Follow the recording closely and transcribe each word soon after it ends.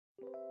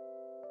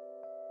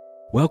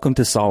Welcome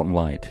to Salt and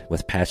Light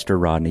with Pastor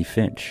Rodney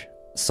Finch.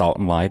 Salt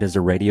and Light is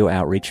a radio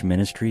outreach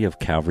ministry of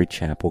Calvary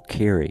Chapel,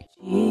 Cary.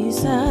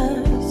 Jesus,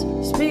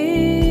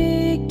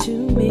 speak to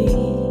me.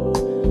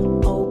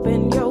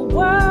 Open your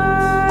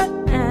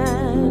word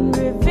and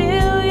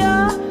reveal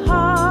your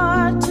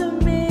heart to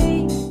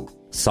me.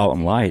 Salt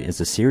and Light is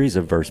a series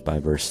of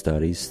verse-by-verse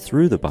studies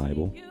through the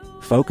Bible,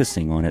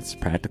 focusing on its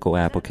practical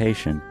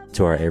application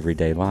to our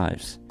everyday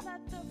lives.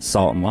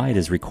 Salt and Light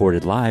is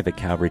recorded live at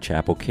Calvary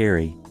Chapel,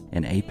 Cary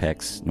in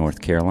Apex,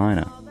 North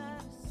Carolina.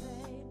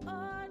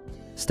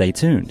 Stay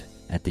tuned.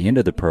 At the end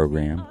of the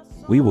program,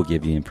 we will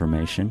give you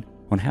information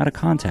on how to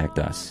contact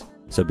us,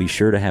 so be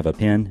sure to have a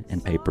pen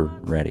and paper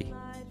ready.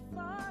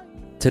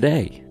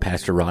 Today,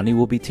 Pastor Rodney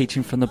will be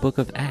teaching from the book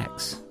of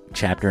Acts,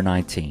 chapter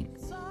 19.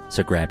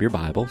 So grab your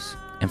Bibles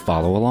and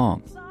follow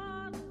along.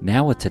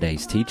 Now with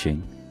today's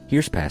teaching,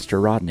 here's Pastor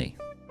Rodney.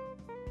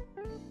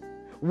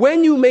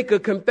 When you make a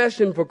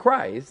confession for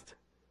Christ,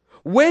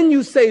 when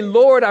you say,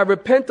 Lord, I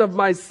repent of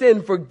my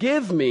sin,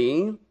 forgive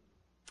me,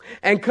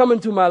 and come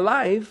into my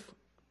life,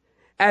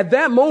 at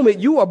that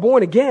moment you are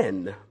born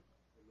again.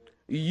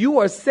 You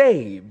are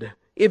saved.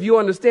 If you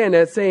understand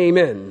that, say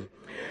amen.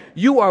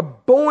 You are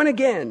born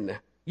again.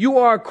 You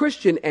are a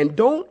Christian, and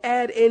don't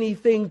add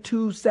anything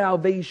to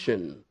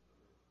salvation.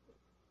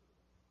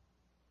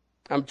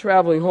 I'm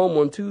traveling home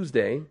on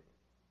Tuesday,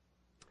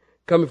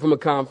 coming from a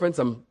conference.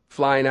 I'm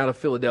flying out of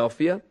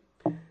Philadelphia.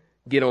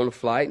 Get on a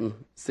flight and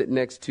sit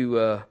next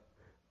to,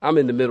 I'm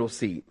in the middle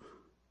seat,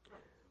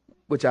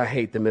 which I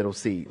hate the middle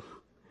seat.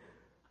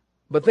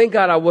 But thank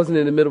God I wasn't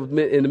in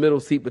the middle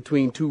seat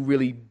between two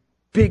really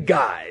big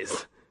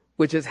guys,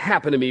 which has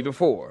happened to me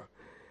before.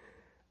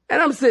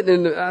 And I'm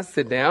I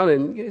sit down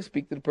and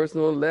speak to the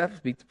person on the left,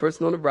 speak to the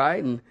person on the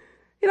right. And,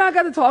 I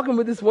got to talking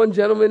with this one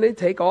gentleman. They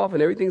take off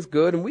and everything's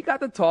good. And we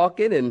got to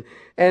talking and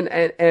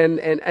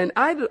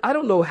I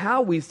don't know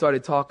how we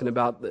started talking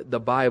about the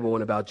Bible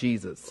and about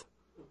Jesus.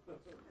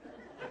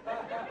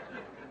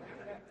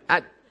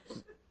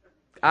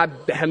 I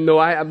have no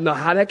idea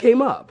how that came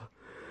up.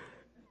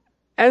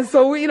 And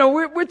so,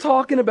 we're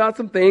talking about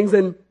some things,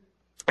 and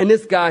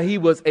this guy, he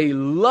was a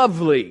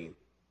lovely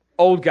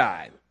old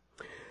guy.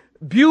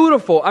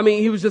 Beautiful. I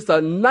mean, he was just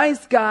a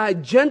nice guy,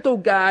 gentle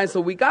guy.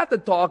 So we got to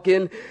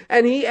talking,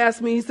 and he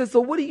asked me, he said, so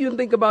what do you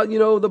think about,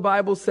 the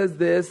Bible says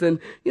this, and,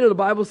 the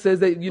Bible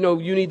says that,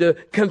 you need to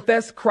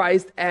confess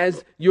Christ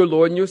as your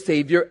Lord and your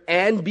Savior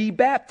and be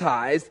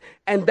baptized,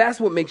 and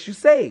that's what makes you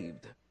saved.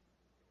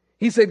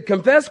 He said,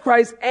 confess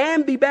Christ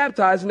and be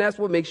baptized, and that's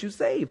what makes you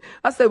saved.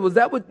 I said, was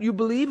that what you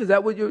believe? Is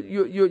that what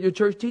your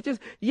church teaches?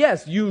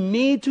 Yes, you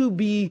need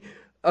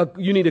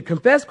to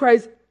confess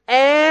Christ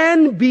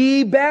and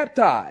be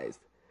baptized.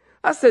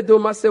 I said to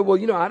him,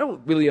 well, I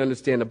don't really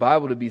understand the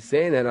Bible to be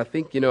saying that. I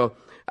think,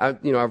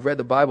 I've read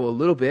the Bible a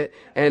little bit,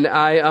 and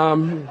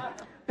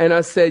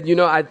I said,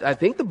 I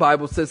think the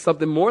Bible says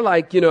something more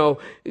like,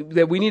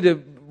 that we need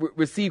to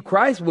receive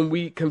Christ when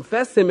we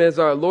confess him as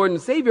our Lord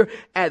and Savior.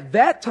 At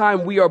that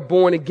time, we are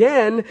born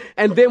again,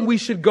 and then we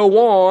should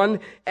go on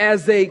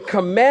as a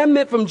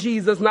commandment from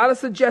Jesus, not a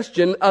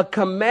suggestion, a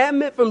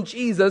commandment from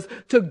Jesus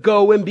to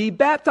go and be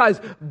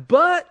baptized.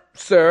 But,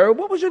 sir,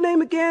 what was your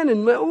name again?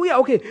 And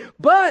okay.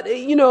 But,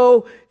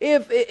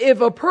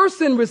 if a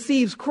person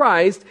receives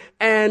Christ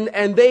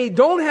and they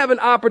don't have an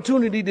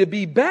opportunity to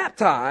be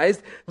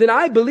baptized, then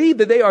I believe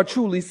that they are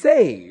truly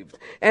saved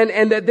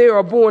and that they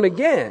are born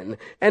again,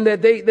 and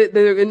that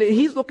and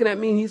he's looking at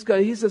me and he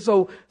says,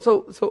 so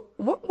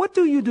what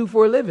do you do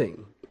for a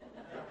living?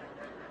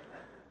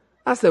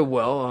 I said,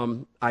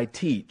 well, I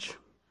teach.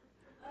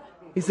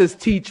 He says,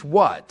 teach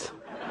what?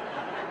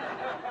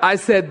 I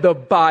said, the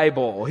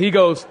Bible. He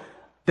goes,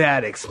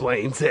 that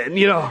explains it,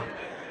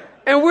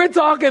 And we're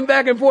talking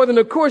back and forth. And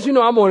of course, I'm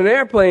on an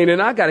airplane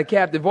and I got a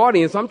captive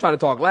audience. So I'm trying to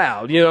talk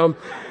loud,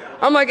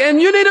 I'm like,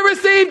 and you need to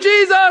receive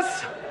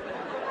Jesus.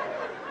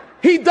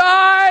 He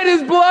died.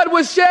 His blood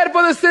was shed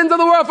for the sins of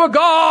the world. For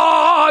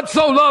God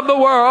so loved the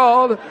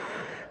world.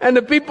 And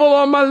the people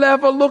on my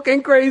left are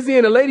looking crazy.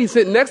 And the lady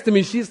sitting next to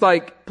me, she's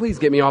like, please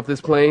get me off this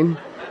plane.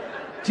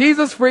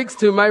 Jesus freaks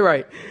to my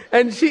right.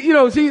 And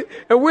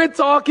and we're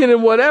talking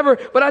and whatever,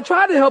 but I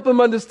try to help him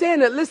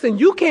understand that, listen,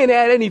 you can't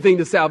add anything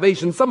to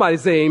salvation. Somebody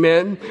say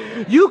amen.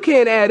 You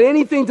can't add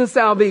anything to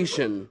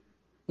salvation.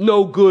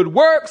 No good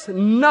works,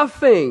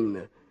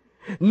 nothing.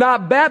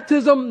 Not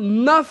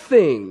baptism,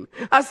 nothing.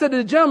 I said to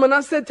the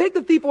gentleman, take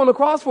the thief on the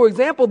cross, for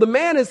example. The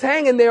man is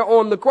hanging there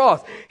on the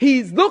cross.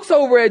 He looks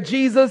over at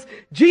Jesus.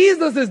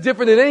 Jesus is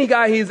different than any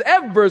guy he's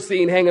ever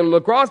seen hanging on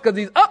the cross, because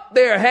he's up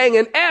there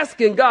hanging,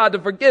 asking God to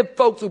forgive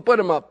folks who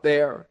put him up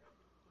there.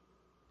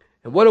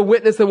 And what a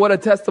witness and what a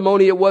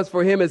testimony it was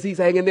for him as he's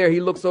hanging there. He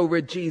looks over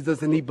at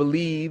Jesus and he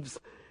believes.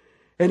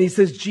 And he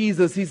says,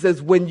 Jesus, he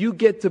says, when you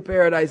get to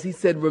paradise, he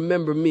said,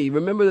 remember me.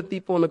 Remember the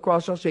thief on the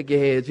cross? Y'all shake your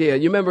heads. Yeah,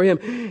 you remember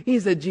him? He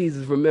said,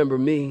 Jesus, remember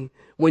me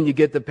when you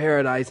get to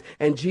paradise.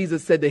 And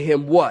Jesus said to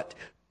him, what?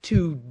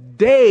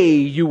 Today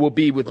you will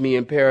be with me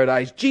in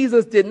paradise.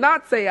 Jesus did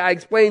not say, I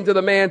explained to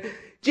the man,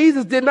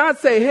 Jesus did not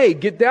say, hey,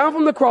 get down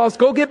from the cross,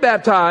 go get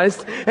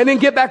baptized, and then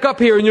get back up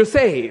here and you're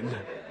saved.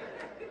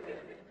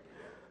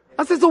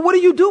 I said, so what do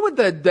you do with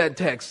that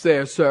text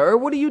there, sir?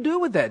 What do you do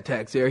with that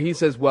text there? He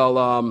says, well,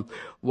 I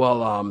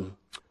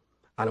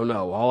don't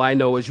know. All I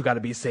know is you got to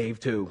be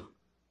saved too.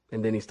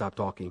 And then he stopped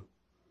talking.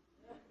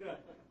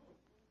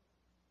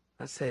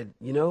 I said,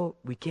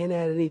 we can't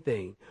add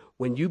anything.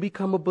 When you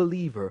become a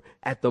believer,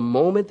 at the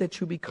moment that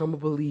you become a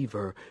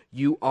believer,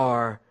 you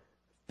are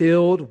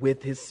filled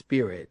with his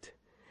Spirit.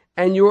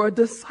 And you're a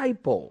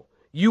disciple.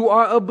 You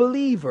are a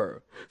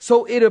believer.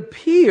 So it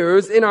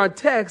appears in our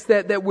text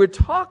that we're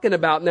talking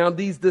about now,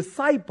 these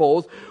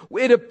disciples.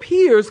 It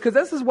appears, because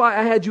this is why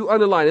I had you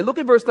underline it. Look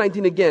at verse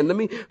 19 again. Let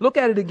me look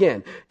at it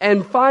again.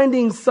 And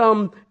finding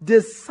some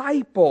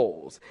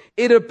disciples.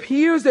 It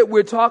appears that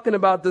we're talking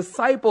about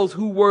disciples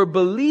who were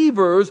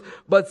believers,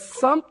 but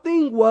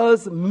something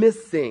was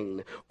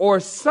missing.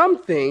 Or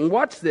something,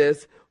 watch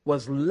this,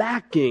 was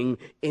lacking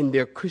in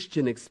their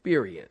Christian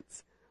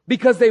experience.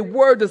 Because they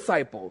were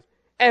disciples.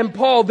 And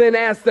Paul then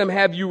asked them,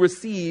 have you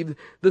received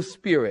the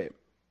Spirit?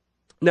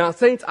 Now,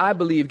 saints, I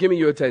believe, give me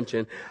your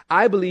attention,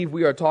 I believe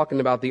we are talking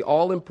about the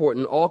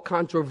all-important,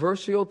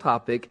 all-controversial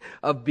topic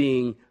of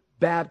being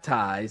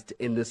baptized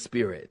in the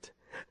Spirit.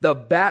 The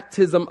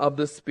baptism of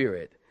the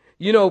Spirit.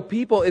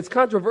 People, it's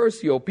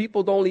controversial.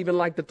 People don't even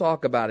like to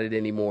talk about it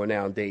anymore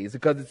nowadays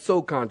because it's so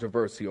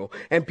controversial.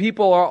 And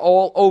people are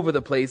all over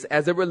the place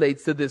as it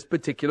relates to this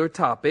particular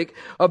topic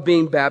of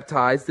being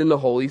baptized in the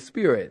Holy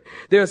Spirit.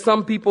 There are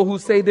some people who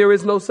say there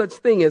is no such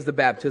thing as the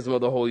baptism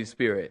of the Holy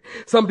Spirit.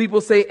 Some people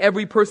say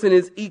every person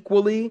is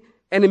equally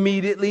and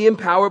immediately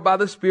empowered by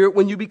the Spirit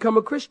when you become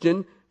a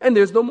Christian, and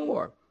there's no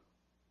more.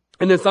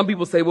 And then some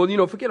people say,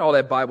 well, forget all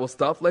that Bible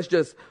stuff. Let's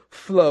just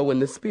flow in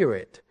the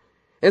Spirit.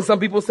 And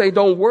some people say,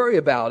 don't worry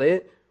about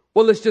it.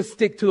 Well, let's just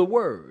stick to the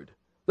word.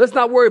 Let's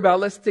not worry about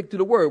it. Let's stick to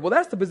the word. Well,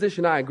 that's the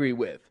position I agree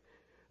with.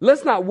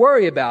 Let's not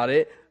worry about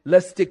it.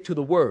 Let's stick to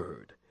the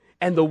word.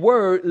 And the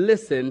word,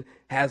 listen,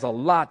 has a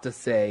lot to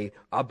say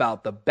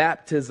about the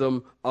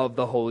baptism of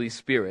the Holy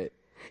Spirit.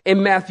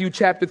 In Matthew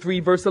chapter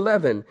 3, verse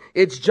 11,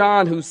 it's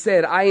John who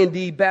said, I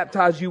indeed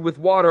baptize you with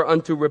water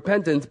unto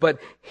repentance, but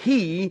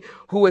he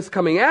who is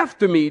coming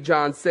after me,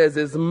 John says,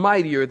 is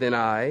mightier than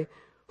I,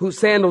 whose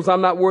sandals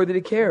I'm not worthy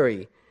to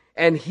carry.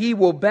 And he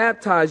will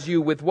baptize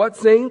you with what,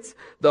 saints?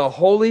 The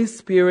Holy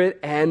Spirit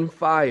and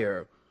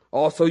fire.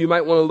 Also, you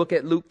might want to look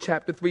at Luke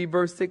chapter 3,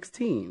 verse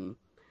 16.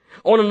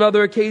 On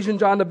another occasion,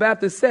 John the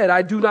Baptist said,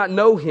 I do not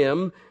know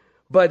him,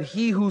 but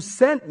he who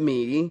sent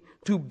me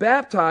to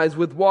baptize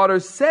with water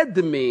said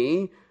to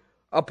me,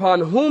 upon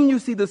whom you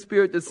see the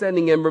Spirit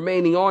descending and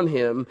remaining on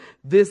him,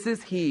 this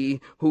is he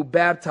who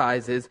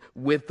baptizes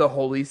with the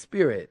Holy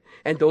Spirit.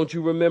 And don't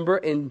you remember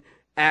in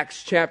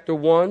Acts chapter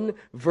 1,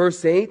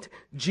 verse 8,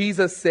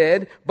 Jesus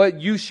said,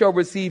 but you shall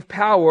receive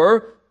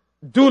power,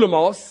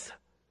 dunamos,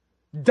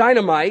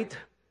 dynamite,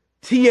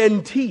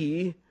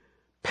 TNT,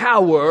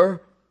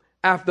 power,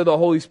 after the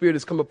Holy Spirit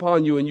has come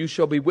upon you, and you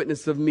shall be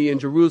witnesses of me in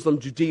Jerusalem,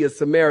 Judea,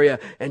 Samaria,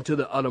 and to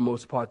the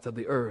uttermost parts of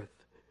the earth.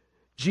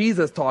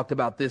 Jesus talked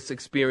about this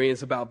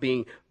experience, about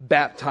being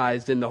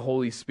baptized in the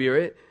Holy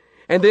Spirit.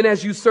 And then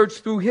as you search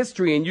through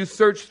history and you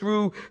search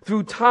through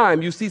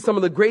time, you see some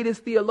of the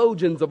greatest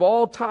theologians of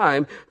all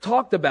time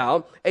talked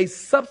about a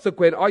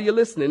subsequent, are you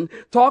listening?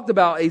 Talked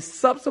about a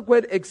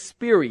subsequent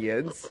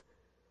experience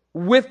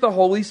with the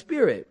Holy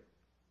Spirit.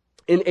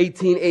 In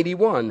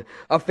 1881,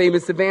 a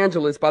famous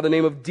evangelist by the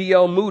name of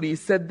D.L. Moody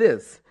said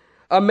this,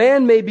 a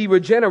man may be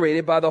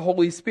regenerated by the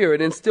Holy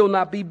Spirit and still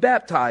not be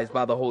baptized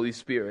by the Holy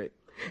Spirit.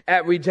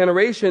 At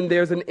regeneration,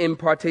 there's an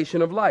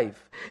impartation of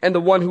life, and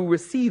the one who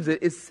receives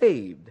it is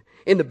saved.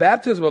 In the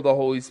baptism of the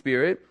Holy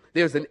Spirit,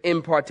 there's an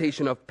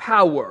impartation of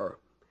power,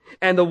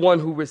 and the one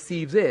who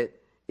receives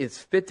it is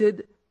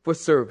fitted for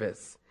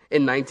service.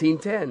 In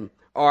 1910,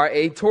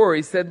 R.A.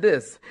 Torrey said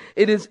this,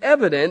 it is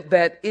evident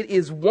that it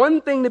is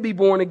one thing to be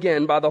born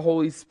again by the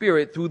Holy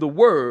Spirit through the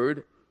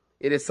Word.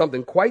 It is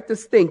something quite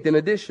distinct and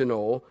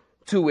additional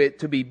to it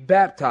to be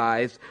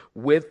baptized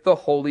with the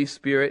Holy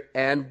Spirit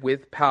and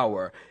with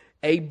power.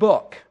 A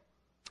book.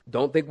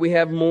 Don't think we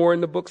have more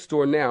in the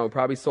bookstore now.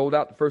 Probably sold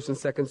out the first and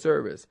second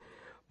service.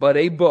 But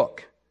a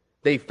book.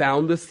 They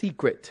found the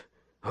secret.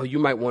 Oh, you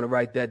might want to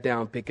write that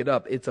down, pick it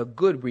up. It's a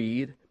good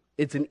read.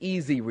 It's an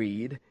easy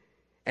read.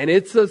 And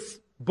it's a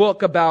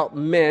book about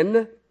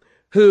men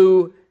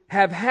who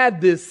have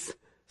had this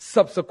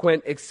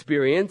subsequent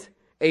experience.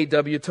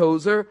 A.W.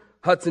 Tozer,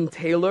 Hudson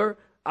Taylor,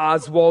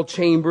 Oswald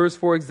Chambers,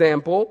 for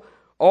example.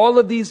 All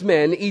of these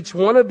men, each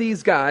one of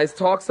these guys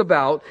talks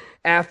about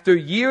after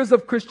years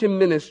of Christian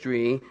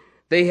ministry,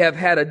 they have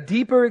had a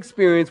deeper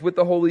experience with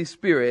the Holy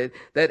Spirit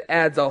that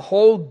adds a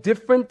whole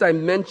different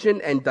dimension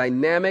and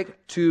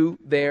dynamic to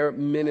their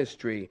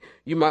ministry.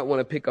 You might want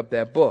to pick up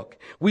that book.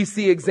 We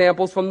see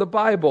examples from the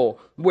Bible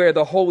where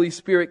the Holy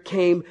Spirit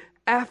came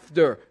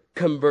after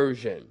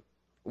conversion.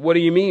 What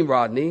do you mean,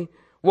 Rodney?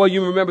 Well,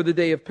 you remember the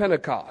day of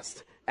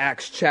Pentecost,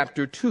 Acts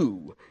chapter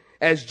 2.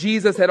 As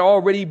Jesus had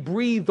already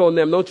breathed on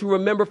them, don't you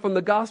remember from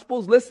the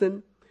Gospels?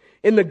 Listen,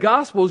 In the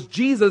Gospels,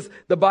 Jesus,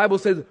 the Bible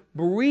says,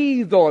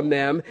 breathed on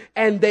them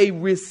and they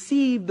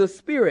received the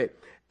Spirit.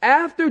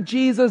 After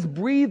Jesus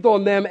breathed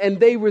on them and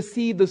they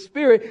received the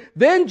Spirit,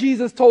 then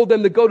Jesus told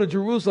them to go to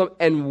Jerusalem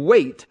and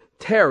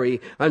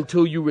tarry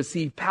until you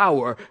receive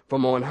power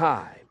from on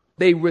high.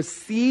 They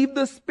received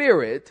the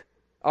Spirit.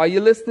 Are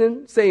you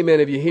listening? Say amen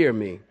if you hear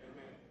me.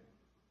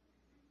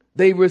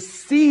 They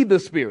received the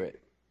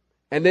Spirit.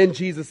 And then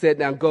Jesus said,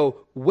 now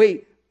go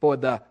wait for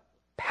the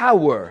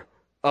power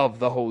of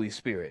the Holy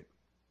Spirit.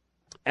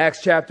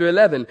 Acts chapter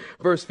 11,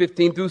 verse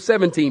 15 through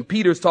 17.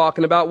 Peter's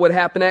talking about what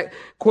happened at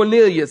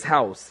Cornelius'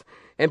 house.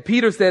 And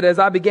Peter said, as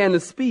I began to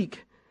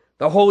speak,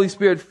 the Holy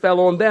Spirit fell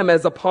on them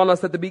as upon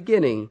us at the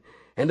beginning.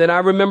 And then I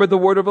remembered the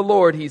word of the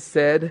Lord. He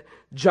said,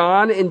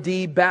 John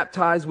indeed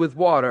baptized with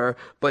water,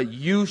 but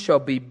you shall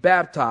be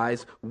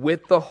baptized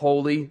with the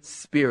Holy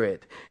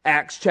Spirit.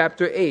 Acts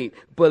chapter 8,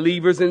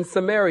 believers in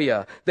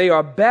Samaria, they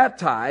are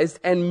baptized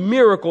and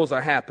miracles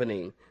are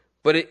happening.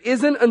 But it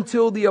isn't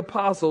until the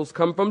apostles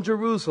come from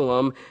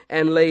Jerusalem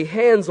and lay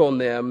hands on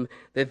them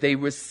that they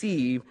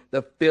receive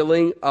the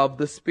filling of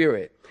the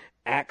Spirit.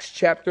 Acts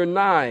chapter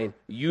 9,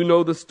 you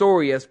know the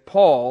story as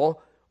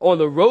Paul on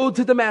the road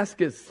to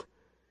Damascus.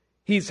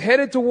 He's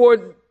headed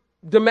toward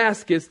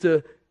Damascus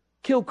to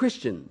kill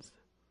Christians.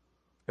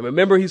 And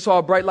remember, he saw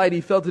a bright light, he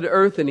fell to the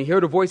earth, and he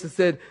heard a voice that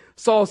said,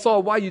 Saul,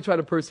 Saul, why are you trying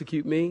to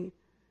persecute me?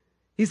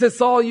 He said,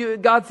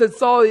 God said,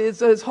 Saul,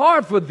 it's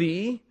hard for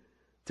thee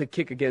to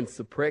kick against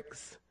the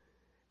pricks.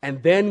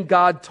 And then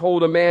God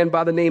told a man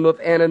by the name of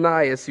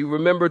Ananias, you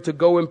remember, to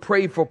go and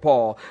pray for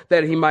Paul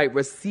that he might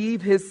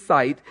receive his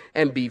sight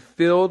and be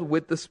filled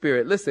with the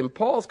Spirit. Listen,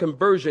 Paul's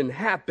conversion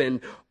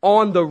happened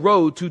on the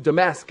road to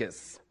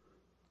Damascus.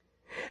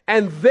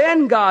 And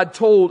then God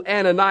told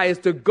Ananias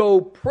to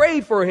go pray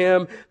for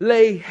him,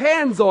 lay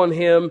hands on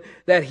him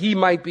that he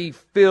might be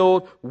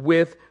filled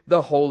with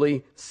the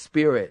Holy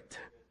Spirit.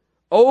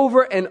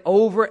 Over and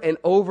over and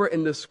over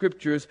in the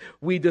scriptures,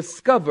 we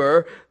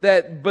discover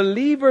that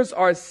believers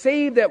are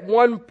saved at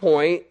one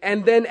point,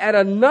 and then at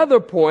another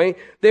point,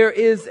 there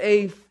is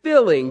a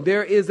filling,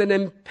 there is an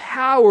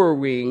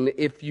empowering,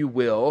 if you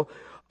will,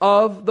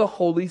 of the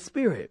Holy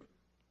Spirit.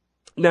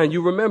 Now,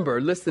 you remember,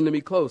 listen to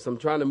me close. I'm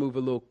trying to move a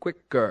little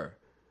quicker.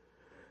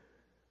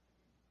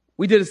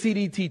 We did a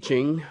CD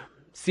teaching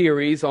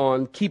series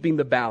on keeping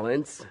the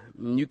balance.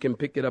 You can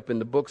pick it up in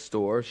the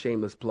bookstore,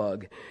 shameless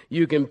plug.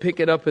 You can pick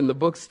it up in the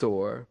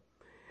bookstore.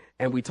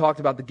 And we talked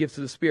about the gifts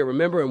of the Spirit.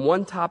 Remember, in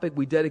one topic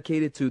we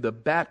dedicated to the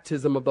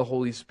baptism of the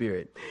Holy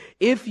Spirit.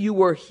 If you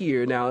were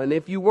here now, and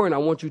if you weren't, I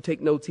want you to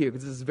take notes here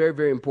because this is very,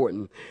 very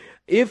important.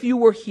 If you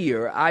were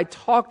here, I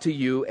talked to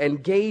you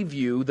and gave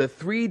you the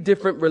 3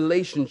 different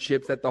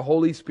relationships that the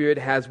Holy Spirit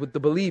has with the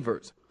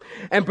believers.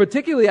 And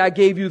particularly, I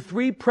gave you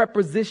 3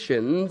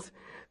 prepositions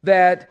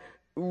that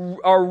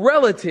are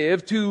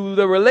relative to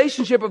the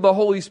relationship of the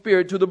Holy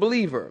Spirit to the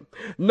believer.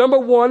 Number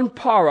 1,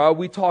 para.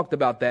 We talked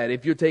about that.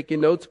 If you're taking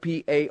notes,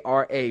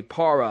 P-A-R-A,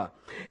 para.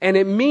 And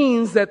it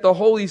means that the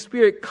Holy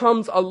Spirit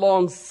comes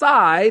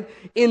alongside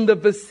in the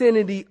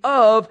vicinity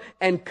of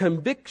and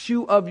convicts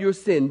you of your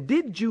sin.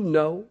 Did you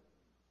know?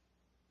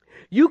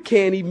 You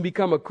can't even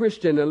become a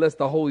Christian unless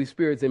the Holy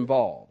Spirit's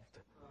involved.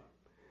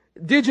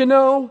 Did you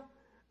know?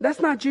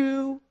 That's not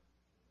you.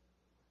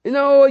 You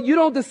know, you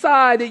don't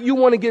decide that you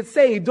want to get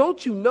saved.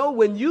 Don't you know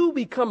when you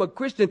become a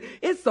Christian,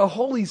 it's the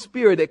Holy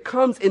Spirit that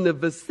comes in the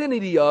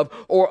vicinity of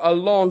or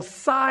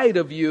alongside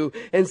of you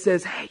and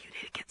says, hey, you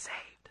need to get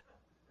saved.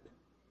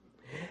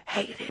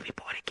 Hey, you need to be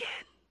born again.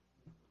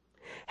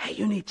 Hey,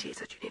 you need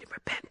Jesus. You need to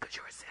repent because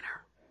you're a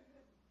sinner.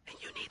 And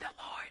you need the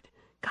Lord.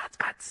 God's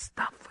got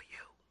stuff for you.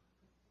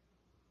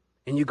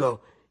 And you go,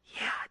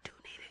 yeah, I do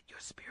need it. Your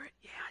Spirit,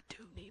 yeah, I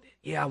do need it.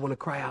 Yeah, I want to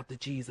cry out to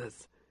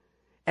Jesus.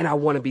 And I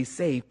want to be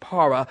saved.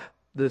 Para,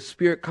 the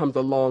Spirit comes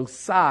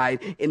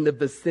alongside in the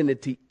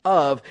vicinity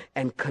of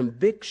and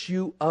convicts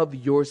you of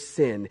your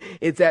sin.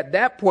 It's at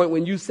that point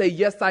when you say,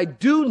 yes, I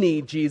do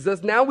need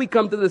Jesus. Now we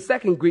come to the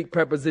second Greek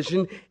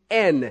preposition,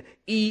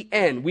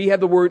 N-E-N. We have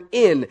the word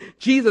in.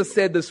 Jesus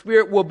said the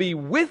Spirit will be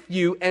with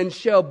you and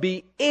shall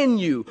be in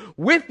you.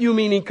 With you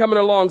meaning coming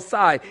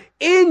alongside.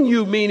 In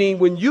you meaning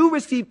when you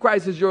receive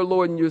Christ as your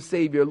Lord and your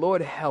Savior,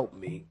 Lord, help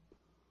me.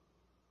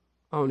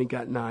 I only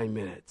got 9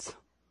 minutes.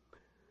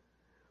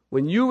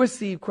 When you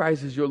receive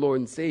Christ as your Lord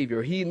and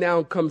Savior, He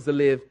now comes to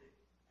live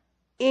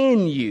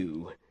in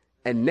you.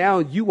 And now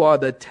you are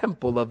the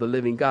temple of the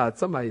living God.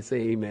 Somebody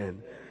say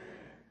amen.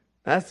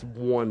 That's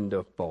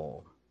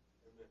wonderful.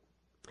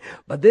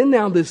 But then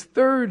now this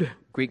third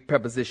Greek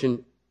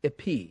preposition,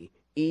 epi,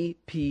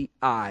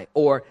 E-P-I,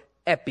 or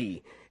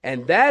epi.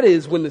 And that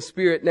is when the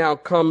Spirit now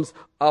comes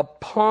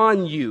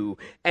upon you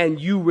and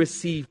you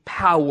receive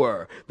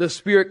power. The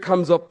Spirit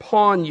comes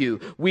upon you.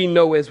 We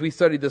know as we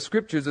study the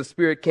scriptures, the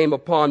Spirit came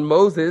upon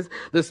Moses.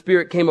 The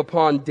Spirit came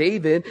upon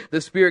David.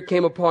 The Spirit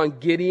came upon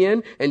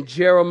Gideon and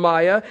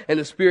Jeremiah. And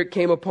the Spirit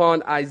came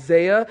upon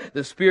Isaiah.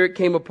 The Spirit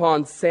came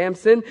upon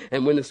Samson.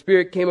 And when the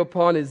Spirit came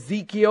upon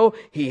Ezekiel,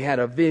 he had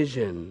a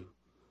vision.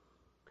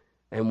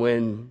 And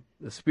when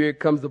the Spirit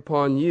comes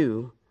upon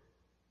you,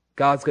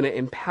 God's going to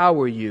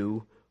empower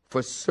you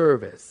for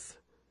service.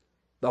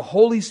 The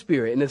Holy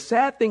Spirit. And the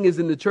sad thing is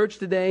in the church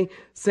today,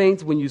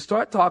 saints, when you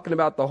start talking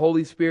about the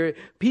Holy Spirit,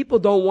 people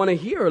don't want to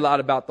hear a lot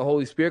about the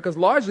Holy Spirit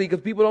largely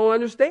because people don't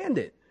understand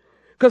it.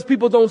 Because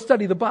people don't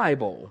study the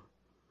Bible.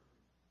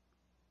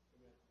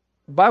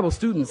 Bible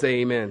students say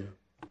amen.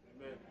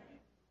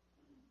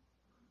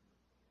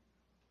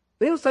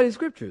 They don't study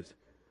scriptures.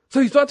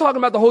 So you start talking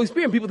about the Holy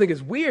Spirit and people think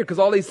it's weird because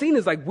all they've seen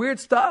is like weird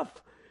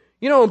stuff.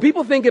 You know, and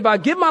people think if I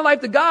give my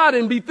life to God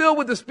and be filled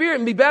with the Spirit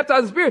and be baptized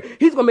in the Spirit,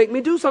 He's going to make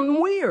me do something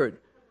weird.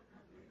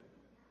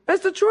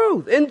 That's the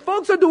truth. And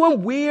folks are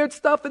doing weird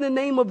stuff in the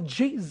name of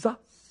Jesus.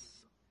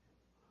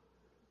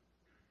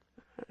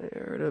 I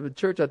heard of a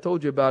church, I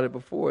told you about it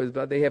before, is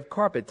about they have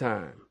carpet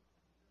time.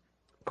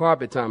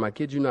 Carpet time, I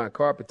kid you not,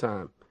 carpet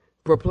time.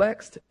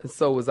 Perplexed? And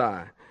so was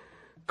I.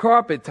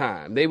 Carpet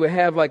time. They would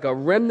have like a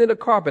remnant of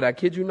carpet. I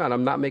kid you not.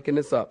 I'm not making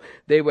this up.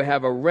 They would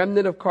have a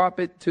remnant of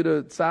carpet to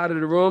the side of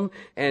the room.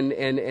 And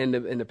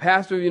the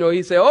pastor, you know,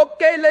 he'd say,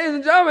 okay, ladies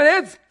and gentlemen,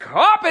 it's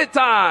carpet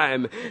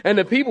time. And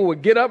the people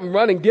would get up and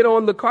run and get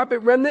on the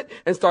carpet remnant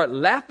and start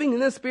laughing in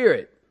the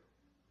Spirit.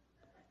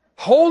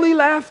 Holy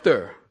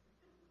laughter.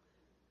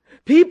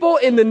 People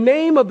in the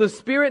name of the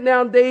Spirit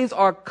nowadays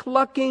are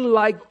clucking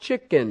like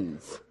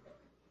chickens.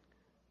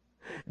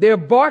 They're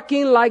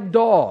barking like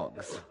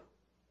dogs.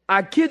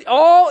 I kid,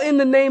 all in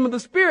the name of the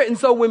Spirit. And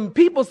so when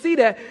people see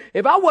that,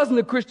 if I wasn't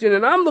a Christian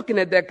and I'm looking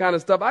at that kind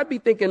of stuff, I'd be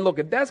thinking, look,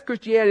 if that's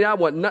Christianity, I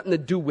want nothing to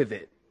do with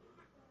it.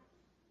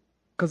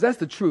 Because that's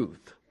the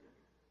truth.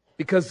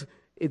 Because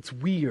it's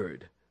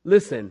weird.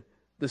 Listen,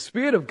 the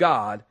Spirit of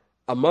God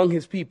among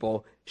His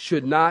people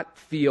should not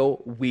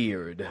feel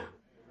weird.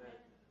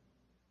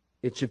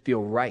 It should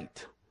feel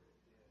right.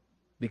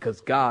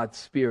 Because God's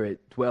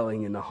Spirit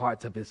dwelling in the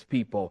hearts of His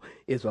people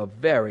is a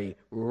very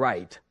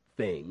right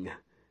thing.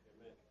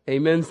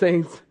 Amen,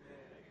 saints?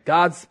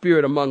 God's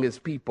Spirit among His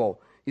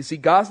people. You see,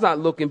 God's not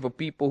looking for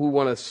people who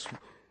want to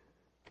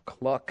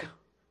cluck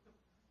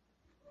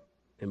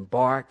and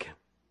bark.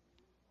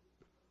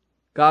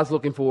 God's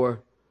looking for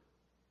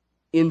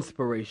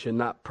inspiration,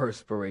 not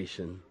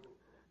perspiration.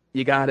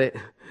 You got it?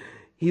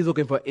 He's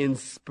looking for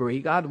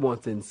inspiration. God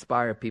wants to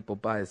inspire people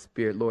by His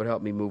Spirit. Lord,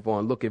 help me move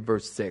on. Look at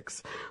verse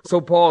 6. So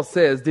Paul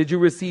says, did you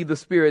receive the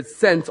Spirit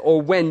since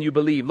or when you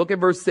believe? Look at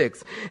verse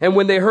 6. And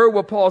when they heard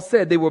what Paul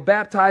said, they were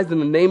baptized in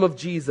the name of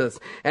Jesus.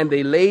 And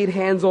they laid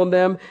hands on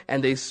them,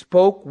 and they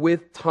spoke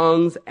with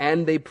tongues,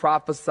 and they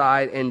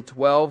prophesied, and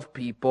 12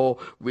 people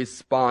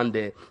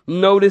responded.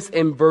 Notice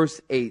in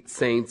verse 8,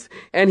 saints.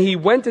 And he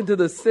went into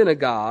the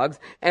synagogues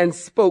and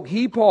spoke.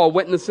 He, Paul,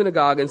 went in the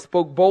synagogue and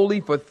spoke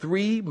boldly for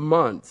 3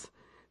 months.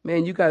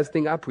 Man, you guys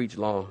think I preach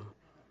long.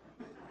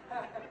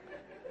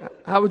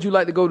 How would you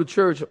like to go to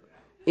church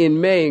in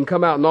May and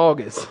come out in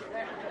August?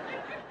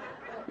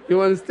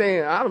 You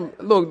understand?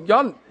 Look,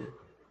 y'all.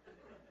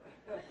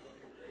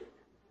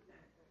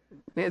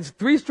 Man, it's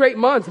 3 straight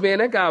months, man.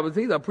 That guy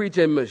he's a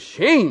preaching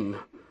machine.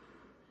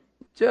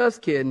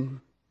 Just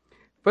kidding.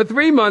 For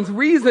 3 months,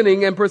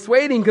 reasoning and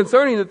persuading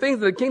concerning the things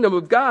of the kingdom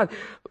of God.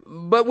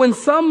 But when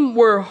some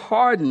were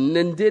hardened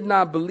and did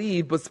not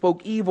believe, but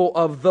spoke evil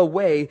of the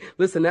way.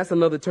 Listen, that's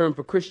another term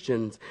for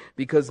Christians.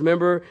 Because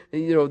remember,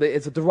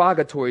 it's a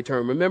derogatory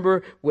term.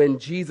 Remember when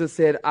Jesus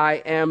said, I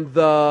am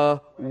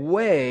the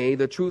way,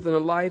 the truth, and the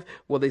life?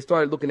 Well, they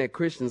started looking at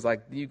Christians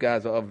like, you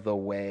guys are of the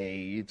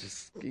way.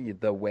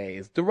 The way.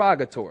 It's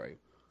derogatory.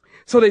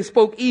 So they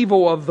spoke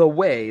evil of the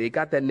way. They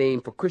got that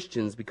name for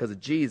Christians because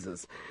of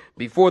Jesus.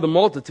 Before the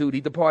multitude,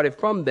 he departed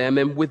from them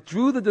and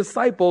withdrew the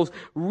disciples,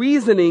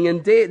 reasoning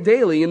and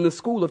daily in the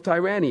school of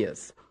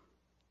Tyrannus.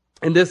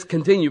 And this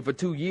continued for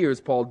 2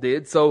 years, Paul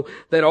did, so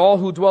that all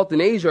who dwelt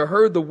in Asia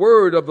heard the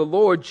word of the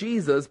Lord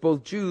Jesus,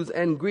 both Jews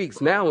and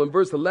Greeks. Now in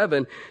verse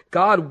 11,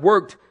 God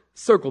worked,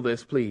 circle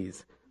this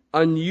please,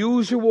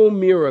 unusual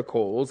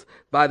miracles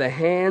by the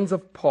hands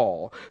of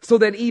Paul, so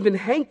that even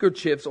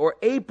handkerchiefs or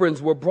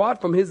aprons were brought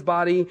from his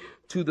body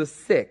to the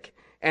sick,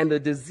 and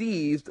the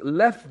diseased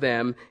left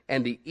them,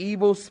 and the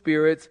evil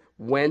spirits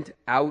went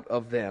out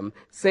of them.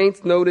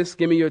 Saints, notice,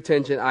 give me your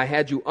attention. I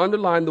had you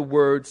underline the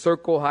word,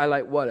 circle,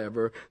 highlight,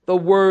 whatever, the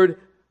word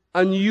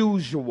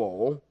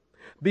unusual,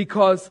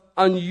 because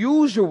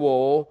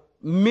unusual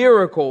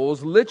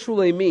miracles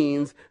literally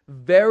means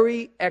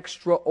very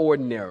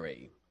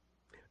extraordinary.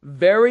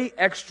 Very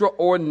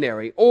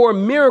extraordinary, or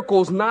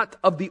miracles not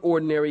of the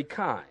ordinary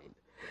kind.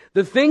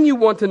 The thing you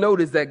want to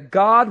note is that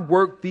God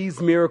worked these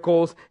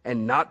miracles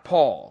and not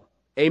Paul.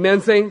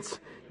 Amen,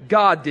 saints?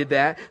 God did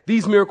that.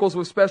 These miracles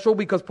were special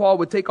because Paul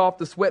would take off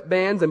the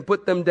sweatbands and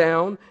put them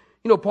down.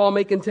 You know, Paul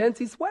making tents,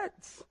 he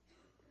sweats.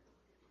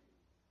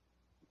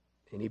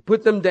 And he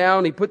put them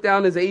down, he put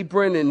down his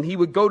apron, and he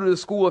would go to the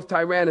school of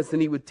Tyrannus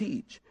and he would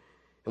teach.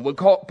 And when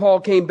Paul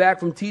came back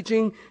from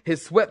teaching,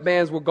 his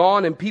sweatbands were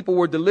gone and people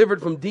were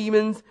delivered from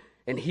demons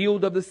and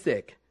healed of the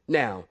sick.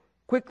 Now,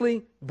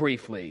 quickly,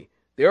 briefly,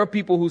 there are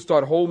people who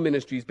start whole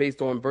ministries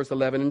based on verse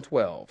 11 and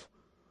 12.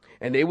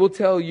 And they will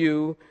tell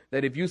you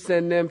that if you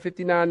send them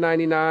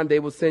 $59.99, they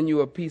will send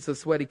you a piece of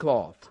sweaty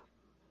cloth.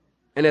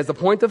 And as a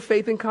point of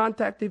faith and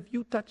contact, if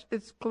you touch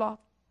this cloth,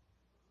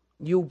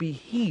 you'll be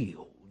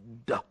healed.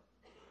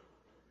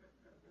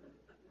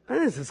 And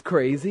this is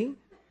crazy.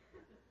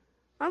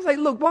 I was like,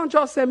 look, why don't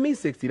y'all send me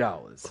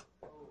 $60?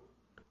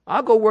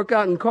 I'll go work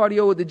out and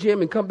cardio at the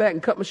gym and come back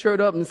and cut my shirt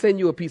up and send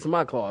you a piece of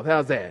my cloth.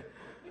 How's that?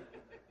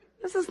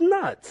 This is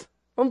nuts.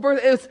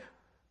 It's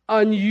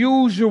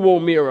unusual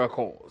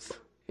miracles.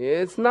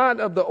 It's not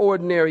of the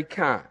ordinary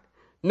kind.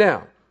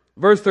 Now,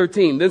 verse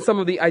 13, then some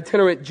of the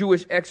itinerant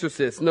Jewish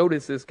exorcists,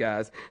 notice this,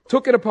 guys,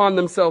 took it upon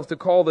themselves to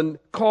call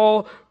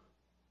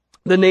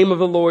the name of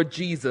the Lord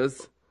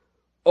Jesus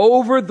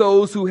over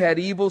those who had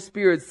evil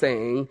spirits,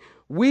 saying,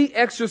 we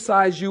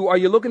exorcise you. Are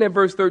you looking at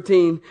verse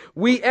 13?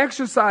 We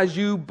exorcise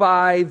you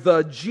by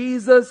the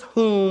Jesus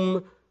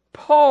whom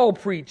Paul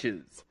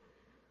preaches.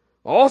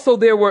 Also,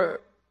 there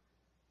were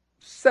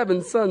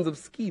 7 sons of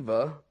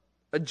Sceva,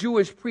 a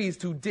Jewish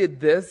priest, who did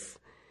this.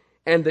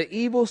 And the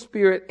evil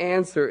spirit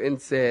answered and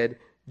said,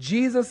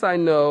 Jesus I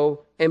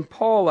know, and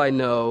Paul I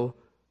know,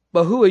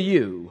 but who are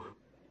you?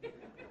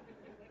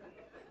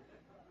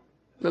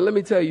 Now, let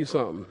me tell you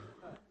something.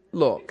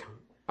 Look,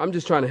 I'm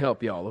just trying to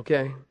help y'all,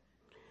 okay?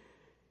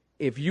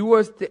 If you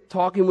are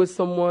talking with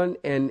someone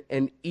and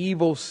an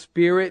evil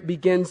spirit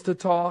begins to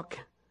talk,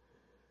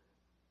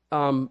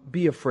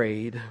 be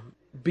afraid.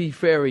 Be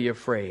very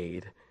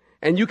afraid.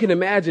 And you can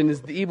imagine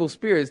this, the evil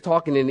spirit is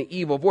talking in an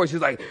evil voice.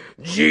 He's like,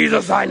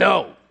 Jesus I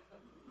know.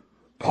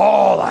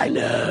 Paul I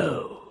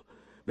know.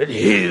 But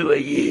who are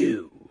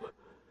you?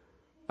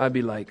 I'd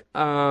be like,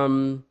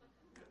 I'm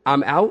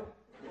out.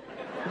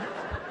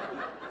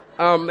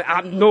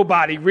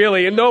 Nobody,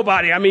 really, and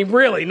nobody. I mean,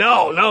 really,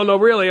 no,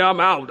 really, I'm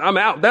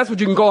out. That's what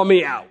you can call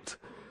me out.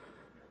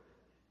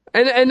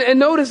 And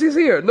notice he's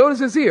here.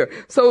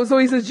 So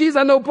he says, Jesus,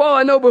 I know, Paul,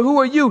 I know, but who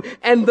are you?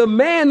 And the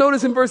man,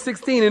 notice in verse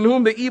 16, in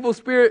whom the evil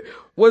spirit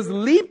was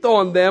leaped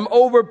on them,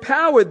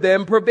 overpowered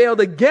them, prevailed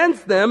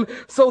against them,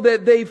 so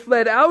that they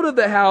fled out of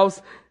the house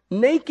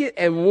naked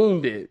and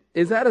wounded.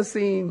 Is that a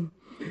scene?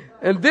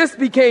 And this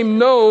became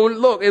known.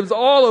 Look, it was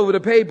all over the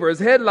papers,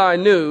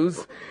 headline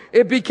news.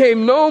 It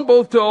became known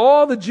both to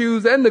all the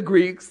Jews and the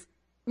Greeks.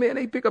 Man,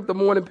 they pick up the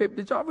morning paper.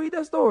 Did y'all read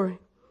that story?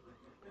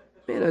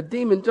 Man, a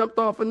demon jumped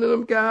off into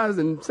them guys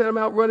and sent them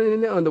out running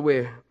in their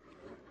underwear.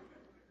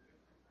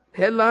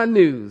 Headline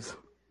news.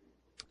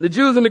 The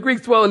Jews and the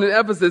Greeks dwelling in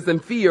Ephesus,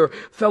 and fear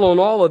fell on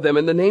all of them,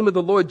 and the name of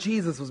the Lord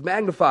Jesus was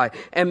magnified.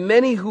 And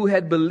many who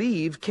had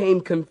believed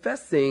came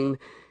confessing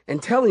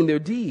and telling their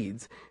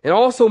deeds. And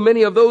also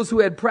many of those who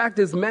had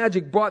practiced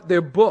magic brought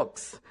their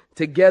books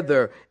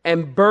together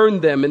and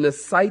burned them in the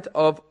sight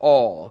of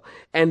all.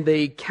 And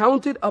they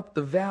counted up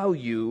the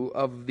value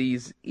of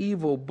these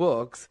evil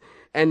books,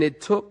 and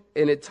it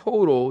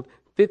totaled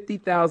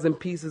 50,000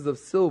 pieces of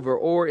silver,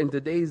 or in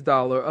today's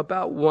dollar,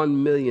 about $1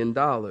 million.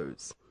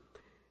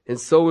 And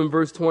so in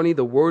verse 20,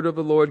 the word of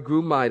the Lord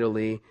grew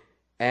mightily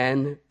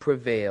and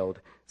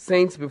prevailed.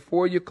 Saints,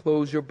 before you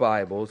close your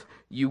Bibles,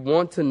 you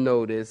want to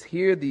notice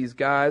here these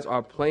guys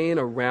are playing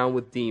around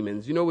with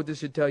demons. You know what this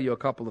should tell you? A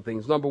couple of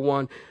things. Number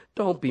one,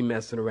 don't be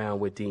messing around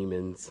with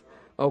demons.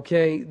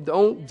 Okay?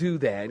 Don't do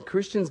that.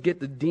 Christians get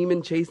the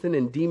demon chasing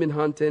and demon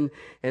hunting,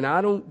 and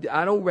I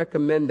don't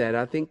recommend that.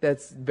 I think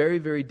that's very,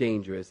 very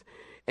dangerous.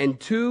 And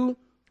two,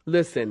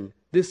 listen,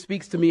 this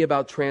speaks to me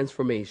about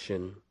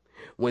transformation.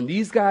 When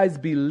these guys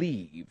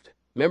believed,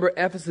 remember,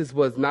 Ephesus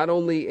was not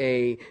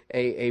only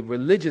a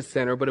religious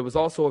center, but it was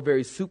also a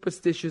very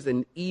superstitious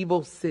and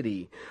evil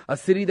city. A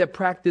city that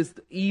practiced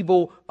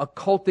evil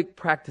occultic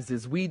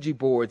practices, Ouija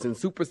boards and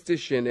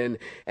superstition and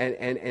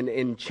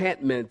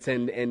enchantments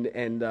and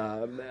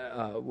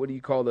what do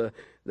you call the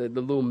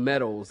little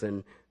metals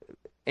and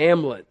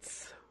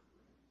amulets.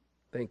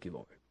 Thank you,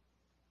 Lord.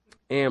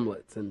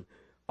 Amulets and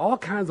all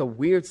kinds of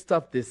weird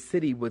stuff this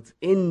city was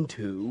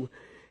into.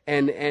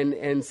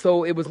 And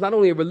so it was not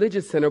only a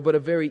religious center, but a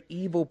very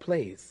evil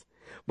place.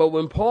 But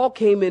when Paul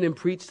came in and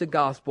preached the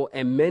gospel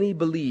and many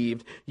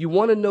believed, you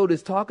want to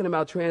notice, talking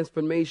about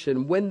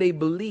transformation, when they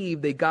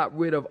believed, they got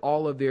rid of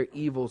all of their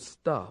evil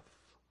stuff.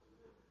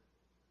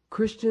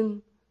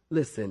 Christian,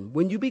 listen,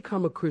 when you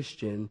become a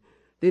Christian,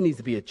 there needs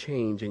to be a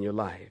change in your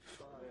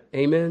life.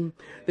 Amen?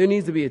 There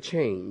needs to be a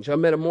change, a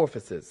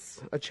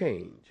metamorphosis, a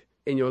change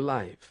in your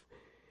life.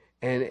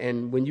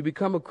 And when you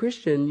become a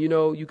Christian, you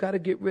know, you got to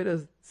get rid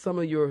of some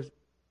of your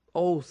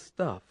old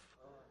stuff.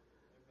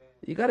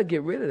 You got to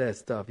get rid of that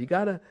stuff. You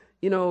got to,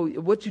 you know,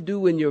 what you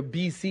do in your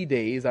BC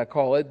days, I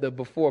call it, the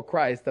before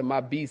Christ, my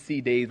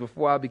BC days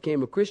before I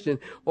became a Christian.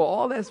 Well,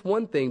 all that's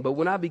one thing. But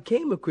when I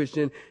became a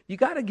Christian, you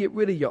got to get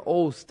rid of your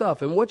old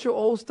stuff. And what's your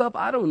old stuff?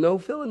 I don't know.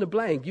 Fill in the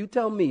blank. You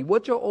tell me.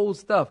 What's your old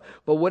stuff?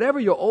 But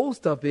whatever your old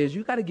stuff is,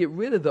 you got to get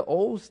rid of the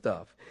old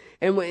stuff.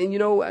 And when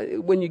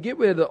you get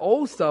rid of the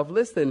old stuff,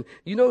 listen,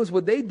 you notice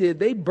what they did.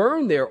 They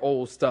burned their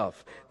old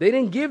stuff. They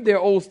didn't give their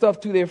old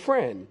stuff to their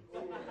friend.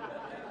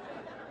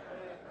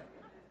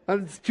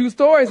 It's a true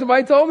story.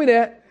 Somebody told me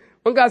that.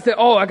 One guy said,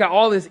 I got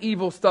all this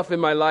evil stuff in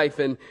my life,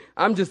 and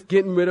I'm just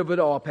getting rid of it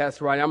all,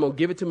 Pastor Rodney. I'm going to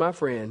give it to my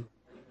friend.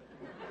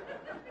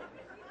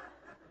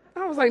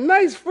 I was like,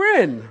 nice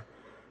friend.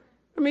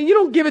 I mean, you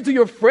don't give it to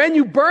your friend,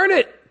 you burn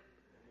it.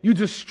 You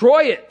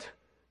destroy it.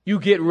 You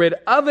get rid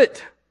of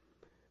it.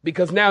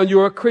 Because now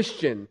you're a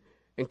Christian.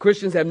 And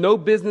Christians have no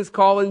business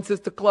calling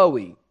Sister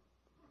Chloe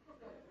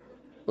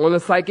on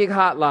the psychic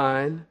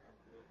hotline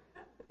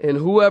and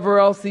whoever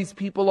else these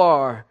people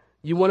are.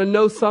 You want to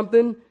know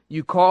something?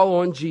 You call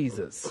on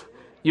Jesus.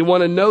 You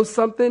want to know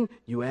something?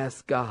 You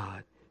ask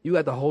God. You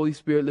got the Holy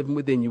Spirit living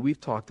within you.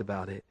 We've talked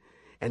about it.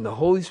 And the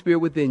Holy Spirit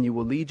within you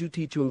will lead you,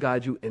 teach you, and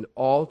guide you in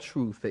all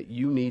truth that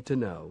you need to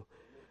know.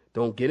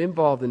 Don't get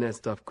involved in that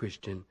stuff,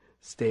 Christian.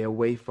 Stay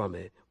away from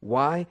it.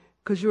 Why?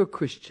 Because you're a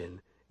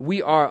Christian.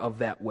 We are of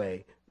that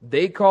way.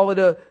 They call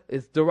it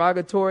it's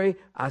derogatory.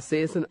 I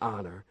say it's an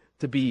honor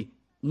to be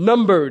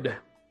numbered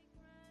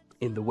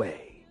in the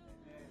way.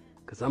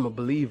 Because I'm a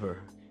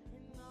believer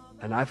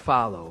and I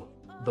follow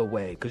the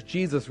way. Because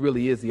Jesus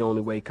really is the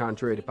only way,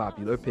 contrary to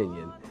popular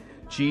opinion.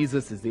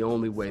 Jesus is the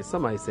only way.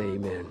 Somebody say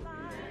amen.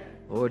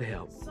 Lord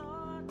help.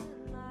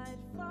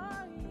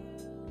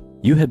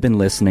 You have been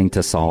listening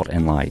to Salt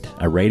and Light,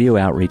 a radio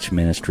outreach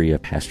ministry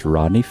of Pastor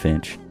Rodney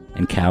Finch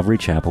and Calvary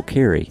Chapel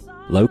Cary,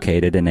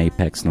 located in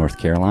Apex, North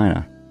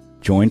Carolina.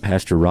 Join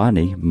Pastor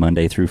Rodney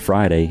Monday through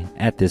Friday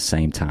at this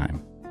same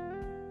time.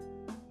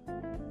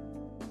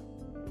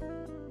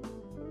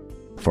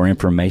 For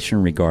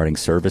information regarding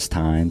service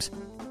times,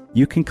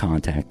 you can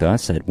contact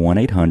us at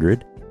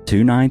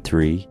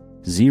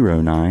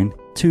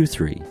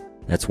 1-800-293-0923.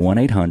 That's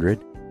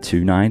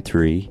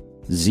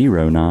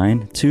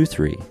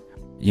 1-800-293-0923.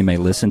 You may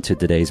listen to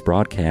today's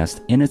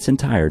broadcast in its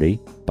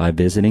entirety by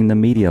visiting the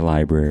media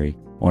library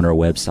on our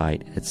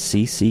website at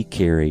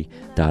cccary.org.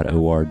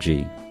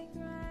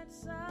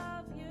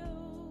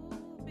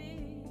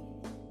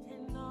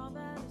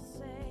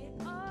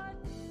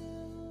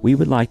 We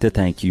would like to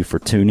thank you for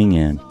tuning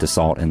in to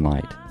Salt and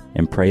Light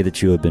and pray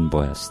that you have been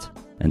blessed.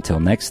 Until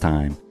next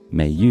time,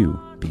 may you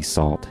be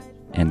salt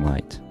and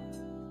light.